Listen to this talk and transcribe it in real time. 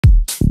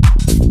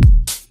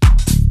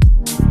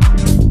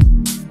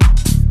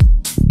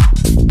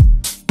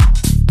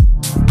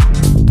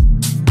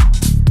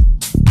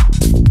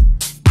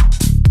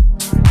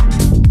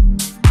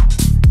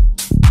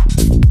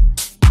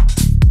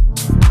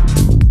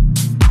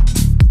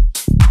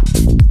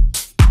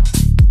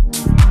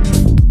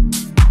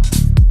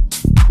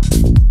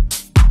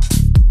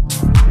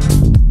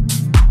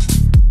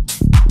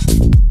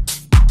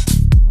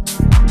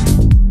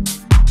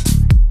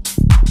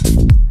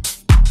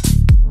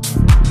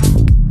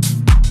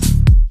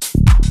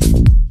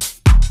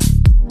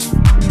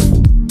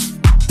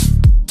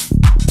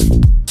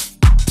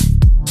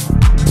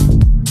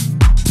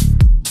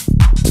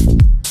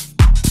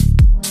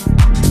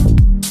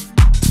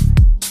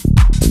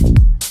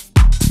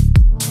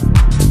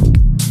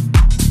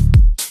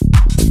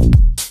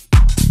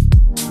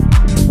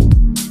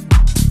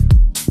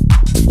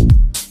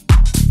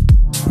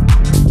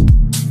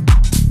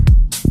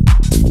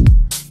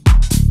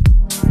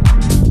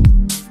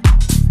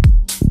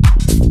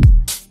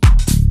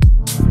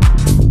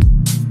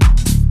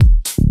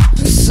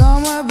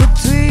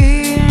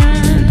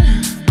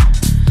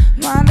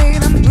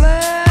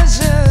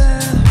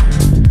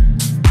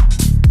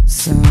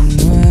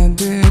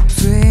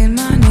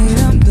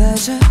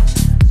pleasure,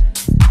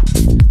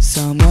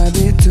 somewhere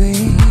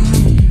between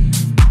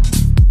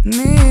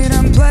need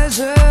and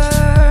pleasure,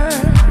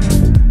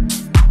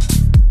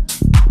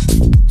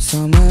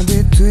 somewhere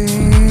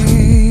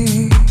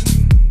between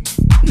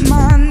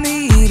my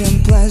need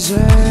and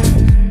pleasure.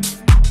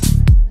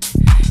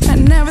 I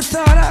never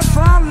thought I'd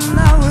fall in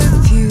love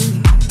with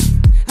you.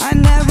 I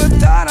never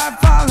thought I'd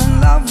fall in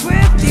love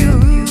with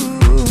you.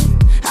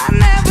 I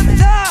never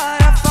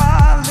thought I'd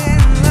fall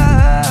in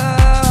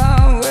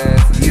love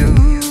with you.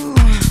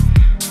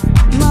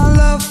 My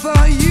love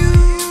for you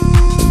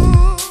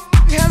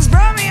has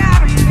brought me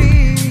out of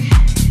me.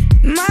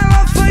 My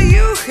love for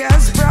you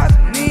has brought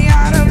me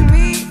out of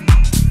me.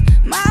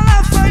 My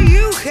love for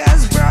you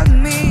has brought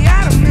me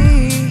out of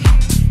me.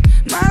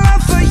 My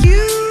love for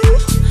you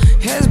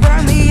has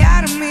brought me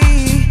out of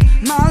me.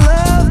 My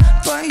love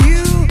for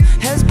you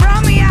has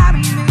brought me out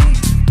of me.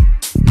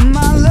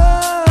 My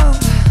love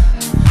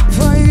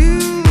for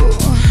you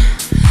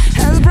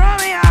has brought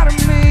me out of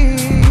me.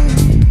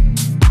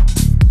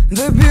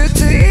 The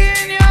beauty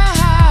in your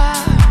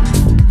heart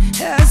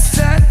has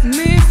set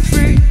me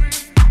free.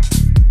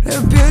 The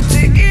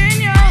beauty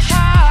in your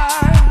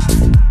heart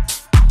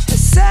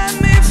has set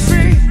me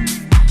free,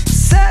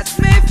 set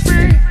me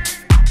free.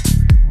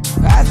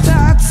 I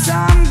thought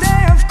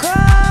someday, of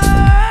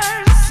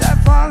course, I'd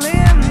fall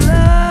in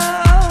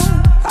love.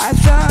 I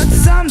thought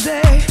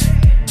someday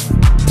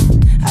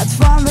I'd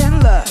fall in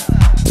love.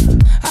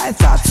 I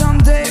thought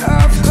someday,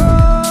 of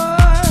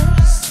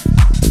course,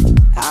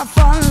 I'd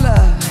fall in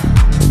love.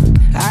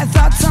 I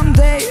thought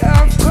someday,